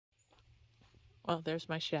Well, there's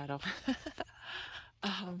my shadow.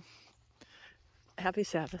 um, Happy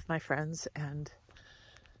Sabbath, my friends. And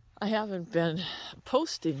I haven't been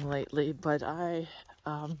posting lately, but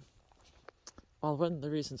well, one of the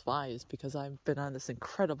reasons why is because I've been on this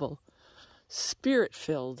incredible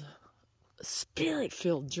spirit-filled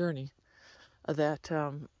journey that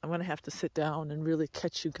I'm going to have to sit down and really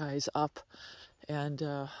catch you guys up. And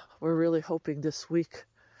we're really hoping this week,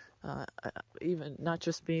 even not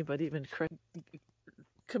just me, but even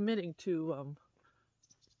committing to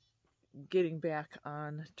getting back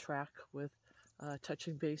on track with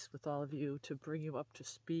touching base with all of you to bring you up to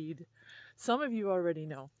speed. Some of you already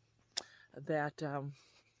know that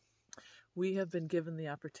we have been given the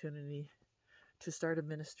opportunity to start a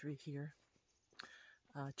ministry here,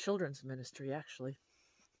 children's ministry actually.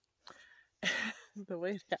 The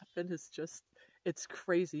way it happened is just, it's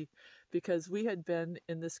crazy, because we had been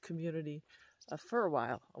in this community for a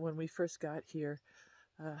while. When we first got here,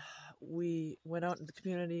 we went out in the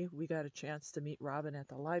community. We got a chance to meet Robin at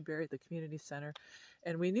the library, the community center,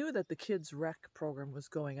 and we knew that the kids rec program was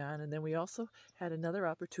going on. And then we also had another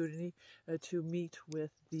opportunity to meet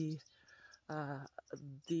with the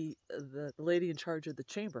lady in charge of the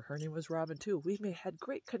chamber. Her name was Robin too. We had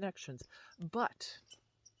great connections, but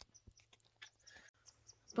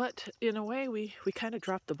in a way we kind of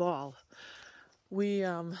dropped the ball.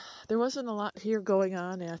 There wasn't a lot here going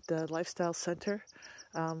on at the Lifestyle Center.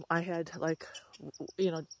 I had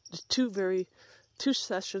two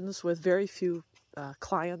sessions with very few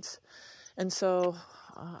clients, and so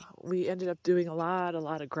we ended up doing a lot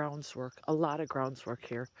of groundswork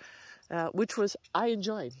here, which I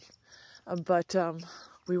enjoyed, but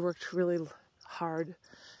we worked really hard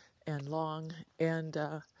and long, and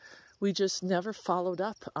we just never followed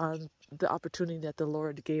up on the opportunity that the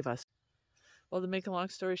Lord gave us. Well, to make a long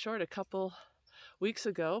story short, a couple weeks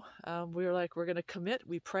ago, we were like, we're going to commit.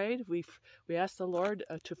 We prayed. We asked the Lord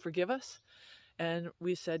to forgive us. And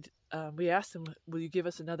we said, we asked him, will you give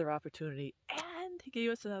us another opportunity? And he gave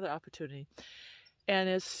us another opportunity. And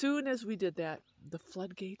as soon as we did that, the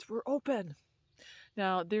floodgates were open.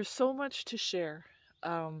 Now, there's so much to share.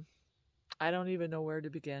 I don't even know where to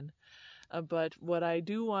begin. But what I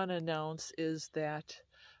do want to announce is that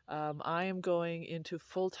I am going into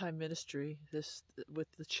full-time ministry with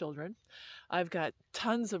the children. I've got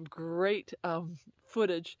tons of great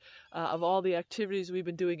footage of all the activities we've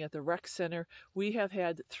been doing at the rec center. We have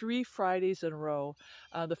had 3 Fridays in a row.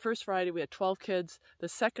 The first Friday we had 12 kids. The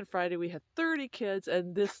second Friday we had 30 kids.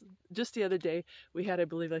 And just the other day we had, I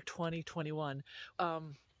believe, like 20, 21.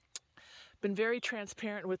 Been very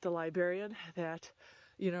transparent with the librarian that,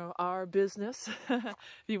 our business, if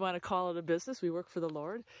you want to call it a business, we work for the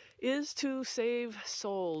Lord, is to save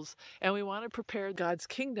souls, and we want to prepare God's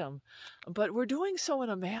kingdom. But we're doing so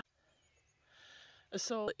in a manner.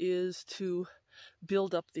 So is to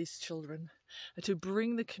build up these children, to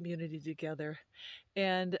bring the community together,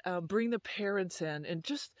 and bring the parents in, and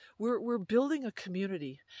just we're building a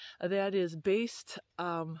community that is based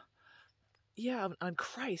on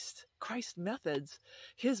Christ methods,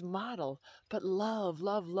 his model, but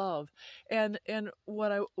love. And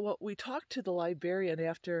what we talked to the librarian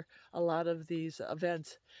after a lot of these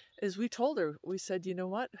events is we told her, we said, you know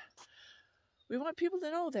what? We want people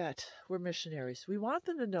to know that we're missionaries. We want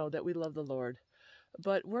them to know that we love the Lord,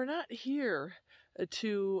 but we're not here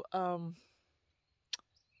to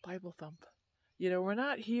Bible thump. We're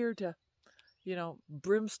not here to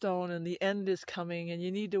brimstone and the end is coming and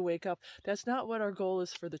you need to wake up. That's not what our goal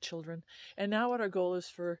is for the children, and not what our goal is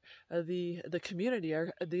for the community.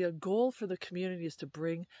 The goal for the community is to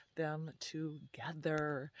bring them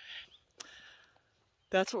together.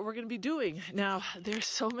 That's what we're going to be doing. Now, there's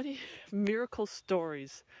so many miracle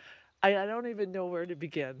stories. I don't even know where to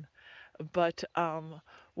begin. But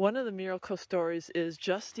one of the miracle stories is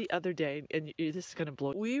just the other day, and this is going to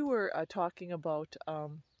blow. We were talking about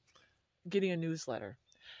getting a newsletter.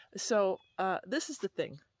 So this is the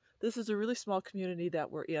thing. This is a really small community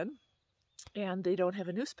that we're in, and they don't have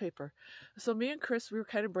a newspaper. So me and Chris, we were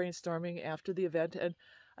kind of brainstorming after the event, and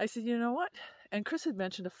I said, you know what? And Chris had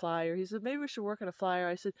mentioned a flyer. He said, maybe we should work on a flyer.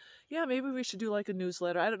 I said, yeah, maybe we should do like a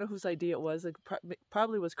newsletter. I don't know whose idea it was. It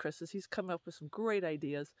probably was Chris's. He's come up with some great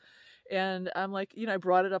ideas. And I'm like, I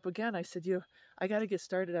brought it up again. I said, I got to get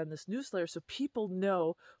started on this newsletter so people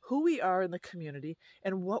know who we are in the community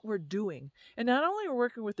and what we're doing. And not only are we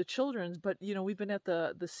working with the children, but, we've been at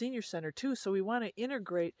the senior center too. So we want to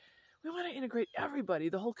integrate everybody,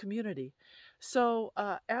 the whole community. So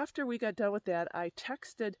after we got done with that, I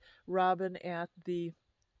texted Robin at the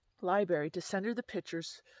library to send her the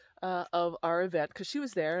pictures of our event, because she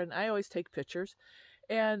was there and I always take pictures.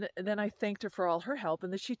 And then I thanked her for all her help.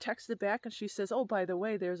 And then she texted back and she says, oh, by the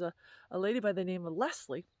way, there's a lady by the name of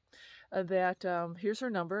Leslie that here's her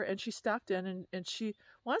number. And she stopped in and she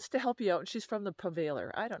wants to help you out. And she's from the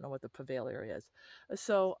Pavilier. I don't know what the Pavilier is.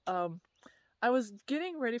 So I was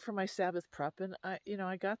getting ready for my Sabbath prep, and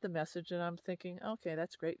I got the message, and I'm thinking, okay,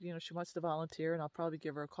 that's great. She wants to volunteer, and I'll probably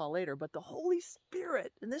give her a call later. But the Holy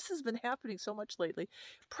Spirit, and this has been happening so much lately,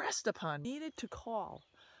 pressed upon me.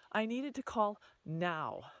 I needed to call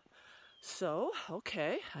now. So,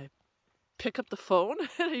 okay, I pick up the phone,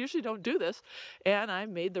 and I usually don't do this, and I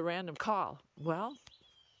made the random call. Well,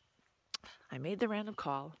 I made the random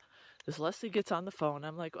call. This Leslie gets on the phone.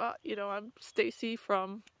 I'm like, I'm Stacy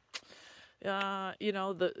from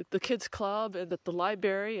the kids club and at the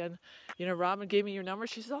library, and Robin gave me your number.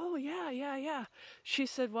 She says, oh yeah. She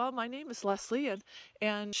said, well, my name is Leslie,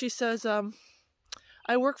 and she says,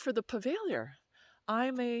 I work for the Pavilier.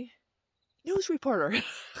 I'm a news reporter. I'm like,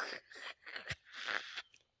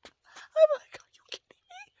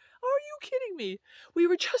 are you kidding me? We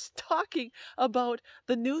were just talking about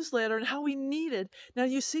the newsletter and how we needed. Now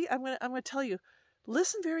you see, I'm gonna tell you,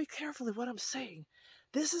 listen very carefully what I'm saying.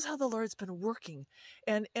 This is how the Lord's been working,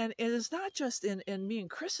 and it is not just in me and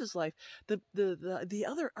Chris's life.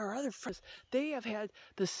 Our other friends, they have had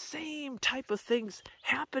the same type of things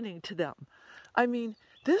happening to them. I mean,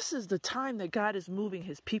 this is the time that God is moving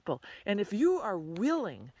His people, and if you are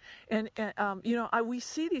willing, we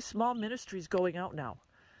see these small ministries going out now.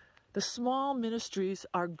 The small ministries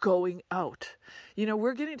are going out.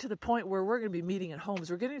 We're getting to the point where we're going to be meeting in homes.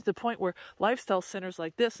 We're getting to the point where lifestyle centers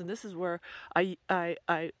like this, and this is where I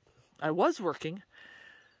was working,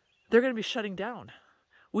 they're going to be shutting down.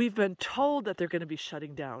 We've been told that they're going to be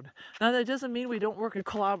shutting down. Now, that doesn't mean we don't work in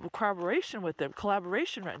collaboration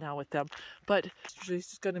right now with them, but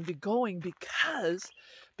it's going to be going because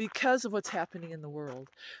of what's happening in the world,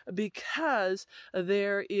 because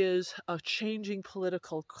there is a changing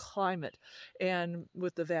political climate, and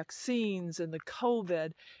with the vaccines and the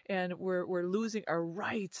COVID, and we're losing our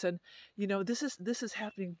rights, and this is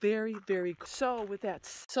happening very, very. So with that,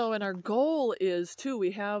 and our goal is too,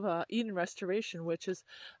 we have Eden Restoration, which is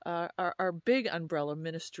our big umbrella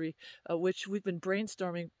ministry, which we've been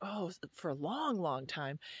brainstorming for a long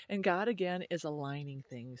time, and God again is aligning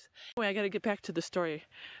things. Anyway, I got to get back to the story.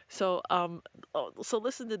 So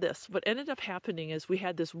listen to this. What ended up happening is we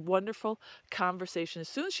had this wonderful conversation. As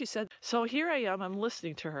soon as she said, so here I am, I'm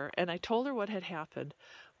listening to her, and I told her what had happened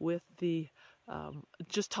with the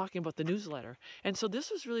just talking about the newsletter. And so this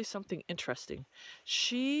was really something interesting.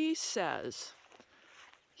 She says,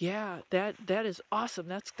 yeah, that is awesome.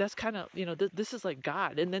 That's kind of, this is like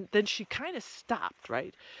God. And then she kind of stopped,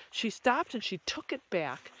 right? She stopped and she took it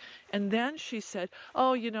back. And then she said,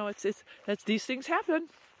 oh, that's these things happen.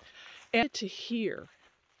 And to hear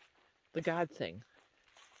the God thing,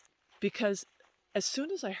 because as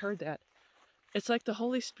soon as I heard that, it's like the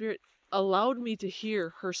Holy Spirit allowed me to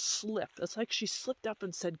hear her slip. It's like she slipped up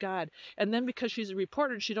and said God. And then because she's a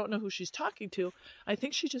reporter and she don't know who she's talking to, I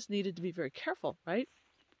think she just needed to be very careful, right?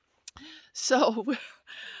 So,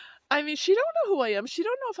 I mean, she don't know who I am. She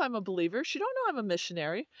don't know if I'm a believer. She don't know I'm a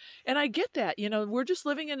missionary. And I get that. We're just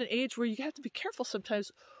living in an age where you have to be careful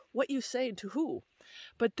sometimes what you say and to who.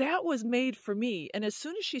 But that was made for me. And as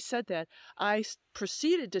soon as she said that, I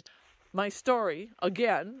proceeded to my story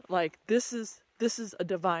again, like this is a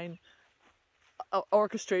divine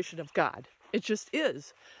orchestration of God. It just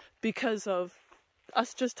is, because of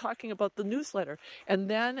us just talking about the newsletter. And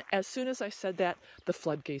then as soon as I said that, the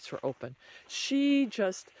floodgates were open.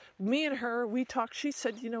 Me and her, we talked. She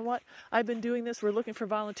said, you know what? I've been doing this. We're looking for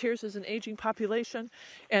volunteers as an aging population,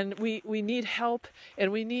 and we need help,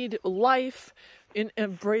 and we need life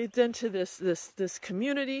and breathed into this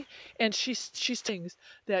community. And she's things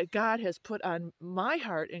that God has put on my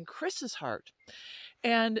heart and Chris's heart.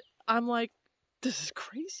 And I'm like, this is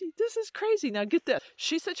crazy. This is crazy. Now get this.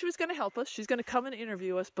 She said she was going to help us. She's going to come and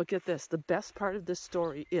interview us. But get this. The best part of this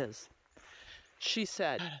story is, she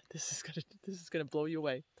said, this is going to blow you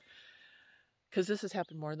away, because this has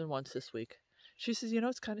happened more than once this week. She says,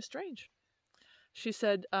 it's kind of strange. She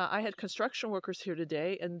said, I had construction workers here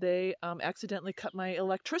today, and they accidentally cut my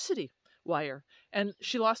electricity wire, and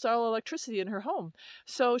she lost all electricity in her home.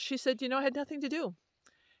 So she said, I had nothing to do.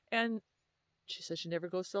 And she said she never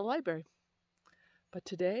goes to the library. But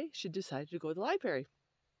today she decided to go to the library.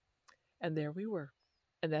 And there we were.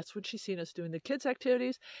 And that's when she seen us doing the kids'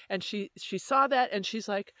 activities. And she saw that, and she's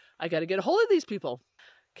like, I got to get a hold of these people.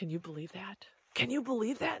 Can you believe that? Can you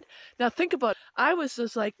believe that? Now think about it. I was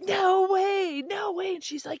just like, no way, no way. And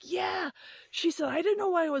she's like, yeah. She said, I didn't know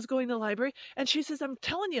why I was going to the library. And she says, I'm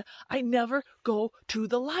telling you, I never go to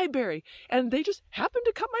the library. And they just happened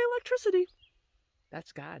to cut my electricity.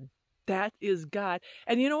 That's God. That is God.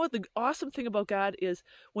 And you know what? The awesome thing about God is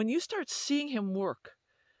when you start seeing him work,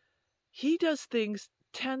 he does things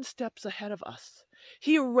 10 steps ahead of us.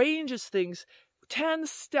 He arranges things 10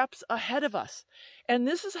 steps ahead of us. And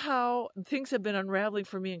this is how things have been unraveling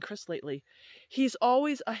for me and Chris lately. He's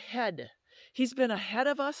always ahead. He's been ahead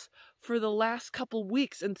of us for the last couple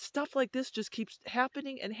weeks, and stuff like this just keeps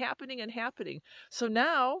happening and happening and happening. So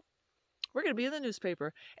now we're going to be in the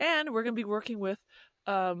newspaper, and we're going to be working with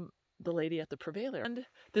the lady at the Prevailer. And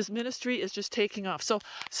this ministry is just taking off.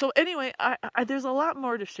 So anyway, there's a lot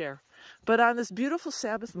more to share. But on this beautiful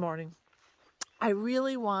Sabbath morning, I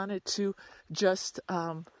really wanted to just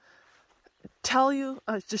tell you,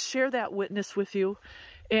 just share that witness with you,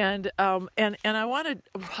 and I want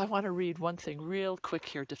to read one thing real quick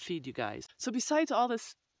here to feed you guys. So besides all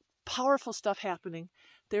this powerful stuff happening,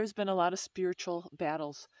 there's been a lot of spiritual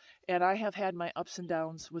battles, and I have had my ups and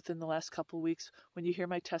downs within the last couple of weeks. When you hear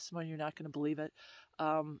my testimony, you're not going to believe it.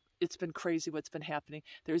 It's been crazy what's been happening.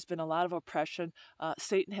 There's been a lot of oppression.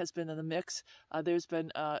 Satan has been in the mix. There's been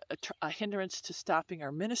a hindrance to stopping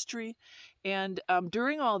our ministry. And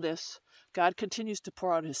during all this, God continues to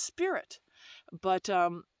pour out his Spirit. But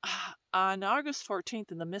on August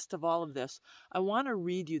 14th, in the midst of all of this, I want to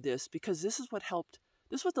read you this, because this is what helped.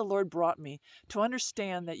 This is what the Lord brought me to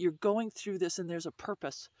understand, that you're going through this and there's a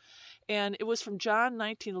purpose. And it was from John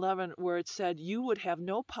 19:11, where it said, you would have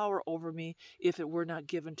no power over me if it were not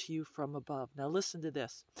given to you from above. Now listen to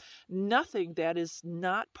this. Nothing that is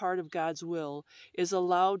not part of God's will is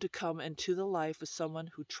allowed to come into the life of someone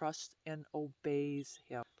who trusts and obeys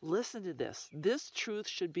him. Listen to this. This truth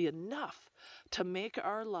should be enough to make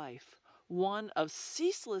our life one of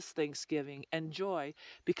ceaseless thanksgiving and joy,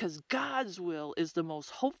 because God's will is the most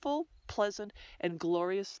hopeful, pleasant, and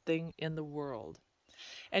glorious thing in the world.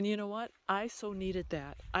 And you know what? I so needed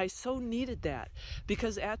that. I so needed that,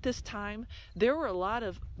 because at this time, there were a lot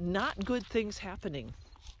of not good things happening.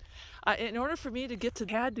 In order for me to get to,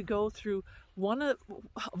 had to go through a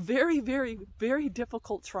very, very, very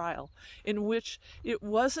difficult trial, in which it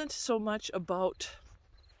wasn't so much about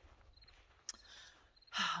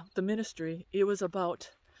the ministry. It was about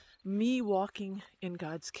me walking in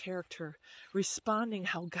God's character, responding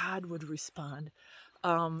how God would respond.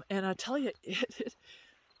 And I tell you,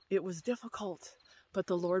 it was difficult, but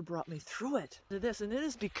the Lord brought me through it. And it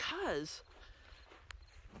is because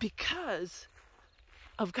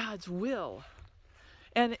of God's will.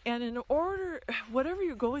 And in order, whatever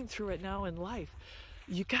you're going through right now in life,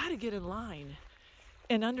 you got to get in line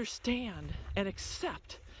and understand and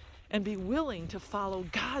accept and be willing to follow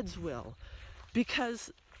God's will, because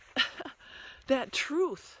that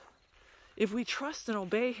truth, if we trust and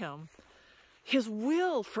obey him, his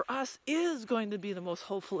will for us is going to be the most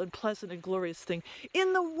hopeful and pleasant and glorious thing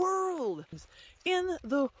in the world. In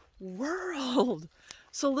the world.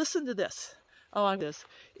 So listen to this.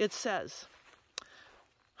 It says,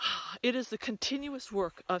 it is the continuous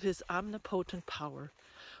work of his omnipotent power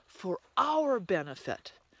for our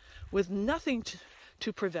benefit, with nothing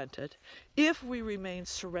to prevent it, if we remain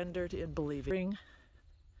surrendered in believing.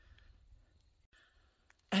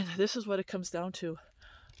 And this is what it comes down to.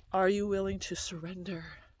 Are you willing to surrender?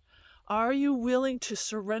 Are you willing to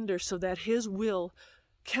surrender so that his will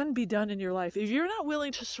can be done in your life? If you're not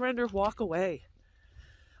willing to surrender, walk away.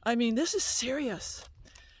 I mean, this is serious.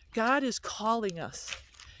 God is calling us.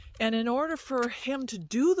 And in order for him to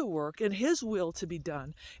do the work and his will to be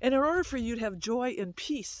done, and in order for you to have joy and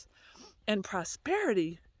peace and prosperity,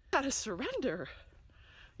 you got to surrender.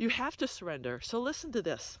 You have to surrender. So listen to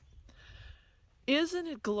this. Isn't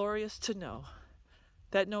it glorious to know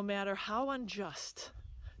that no matter how unjust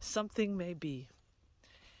something may be,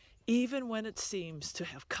 even when it seems to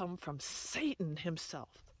have come from Satan himself,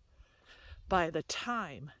 by the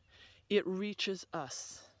time it reaches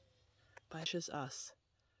us,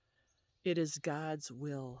 it is God's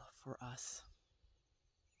will for us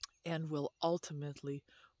and will ultimately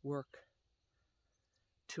work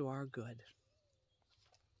to our good.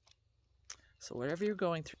 So whatever you're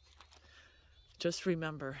going through, just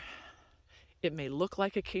remember, it may look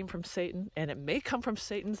like it came from Satan, and it may come from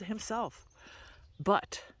Satan himself,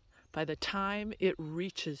 but by the time it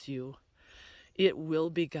reaches you, it will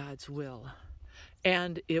be God's will,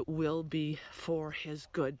 and it will be for his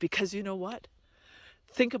good. Because you know what?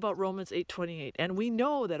 Think about Romans 8:28, and we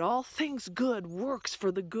know that all things good works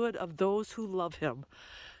for the good of those who love him.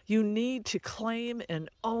 You need to claim and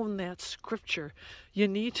own that scripture. You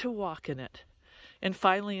need to walk in it. And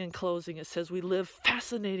finally, in closing, it says we live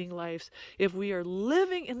fascinating lives if we are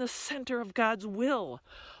living in the center of God's will.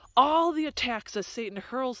 All the attacks that Satan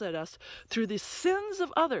hurls at us through the sins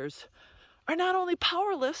of others are not only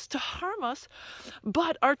powerless to harm us,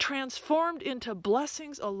 but are transformed into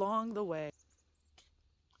blessings along the way.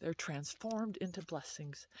 They're transformed into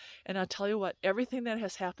blessings. And I'll tell you what, everything that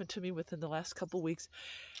has happened to me within the last couple weeks,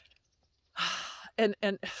 and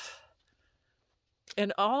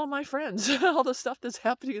all of my friends, all the stuff that's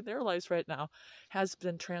happening in their lives right now has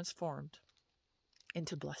been transformed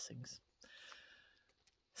into blessings.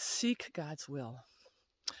 Seek God's will.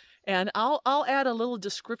 And I'll add a little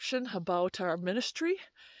description about our ministry.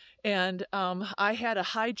 And I had a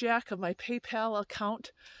hijack of my PayPal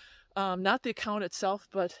account, not the account itself,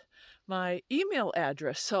 but my email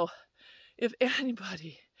address. So if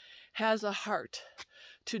anybody has a heart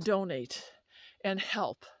to donate and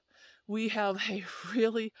help, we have a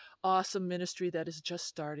really awesome ministry that is just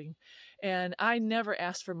starting. And I never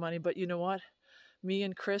ask for money, but you know what? Me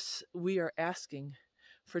and Chris, we are asking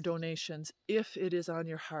for donations if it is on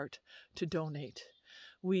your heart to donate.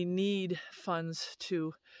 We need funds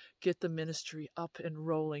to get the ministry up and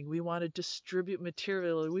rolling. We want to distribute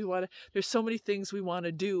material. There's so many things we want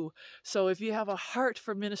to do. So if you have a heart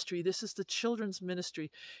for ministry, this is the children's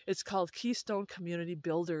ministry. It's called Keystone Community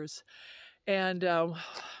Builders. And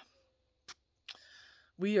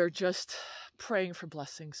we are just praying for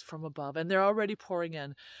blessings from above, and they're already pouring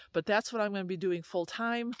in. But that's what I'm going to be doing full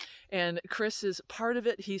time, and Chris is part of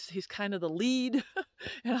it. He's kind of the lead,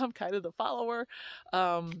 and I'm kind of the follower.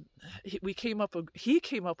 He came up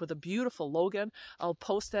with a beautiful logo. I'll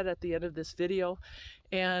post that at the end of this video,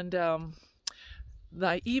 and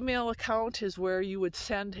my email account is where you would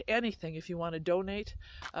send anything if you want to donate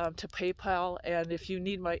to PayPal, and if you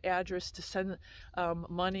need my address to send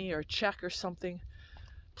money or check or something,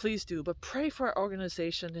 please do. But pray for our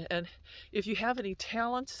organization, and if you have any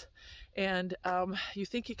talents and you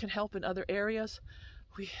think you can help in other areas,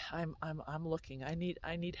 I'm looking. I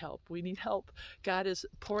need help. We need help. God is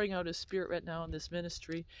pouring out His Spirit right now in this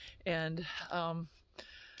ministry, and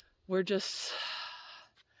we've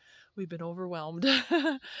been overwhelmed,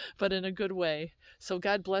 but in a good way. So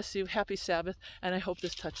God bless you. Happy Sabbath, and I hope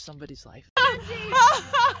this touched somebody's life.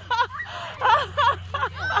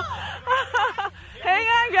 Hang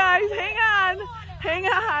on, guys. Hang on. Hang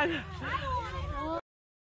on.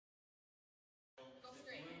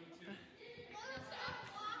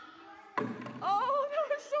 Oh, that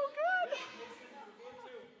was so good.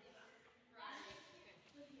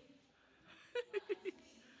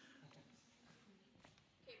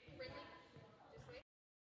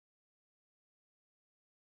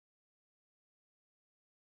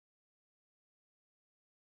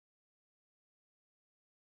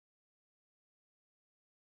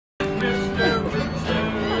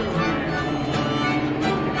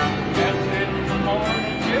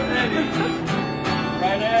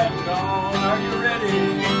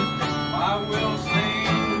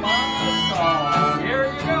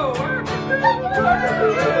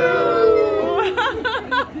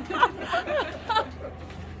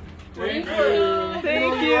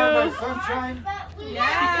 Thank you. Sunshine?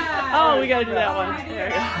 Yeah. Oh, we gotta do that one. There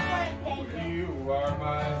you go. You are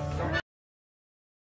my sunshine.